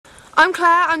I'm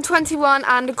Claire, I'm 21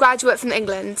 and a graduate from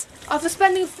England. After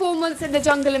spending 4 months in the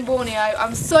jungle in Borneo,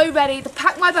 I'm so ready to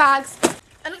pack my bags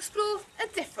and explore a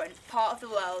different part of the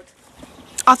world.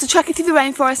 After trekking through the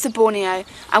rainforest of Borneo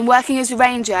and working as a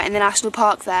ranger in the national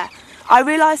park there, I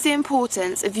realised the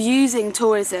importance of using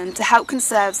tourism to help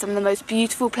conserve some of the most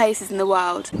beautiful places in the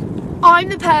world. I'm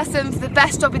the person for the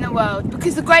best job in the world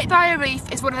because the Great Barrier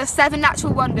Reef is one of the 7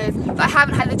 natural wonders that I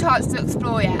haven't had the chance to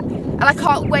explore yet, and I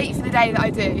can't wait for the day that I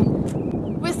do.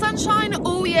 With sunshine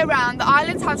all year round, the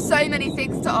islands have so many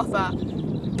things to offer.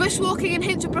 Bushwalking in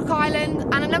Hinchbrook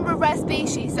Island and a number of rare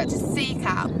species such as sea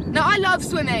cow. Now I love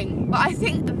swimming, but I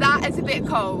think that is a bit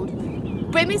cold.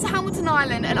 Bring me to Hamilton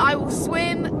Island and I will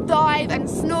swim, dive and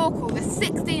snorkel the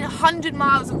 1,600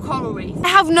 miles of coral reef. I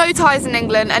have no ties in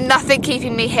England and nothing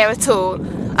keeping me here at all.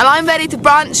 And I'm ready to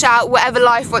branch out wherever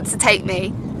life wants to take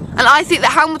me. And I think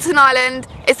that Hamilton Island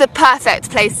is the perfect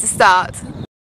place to start.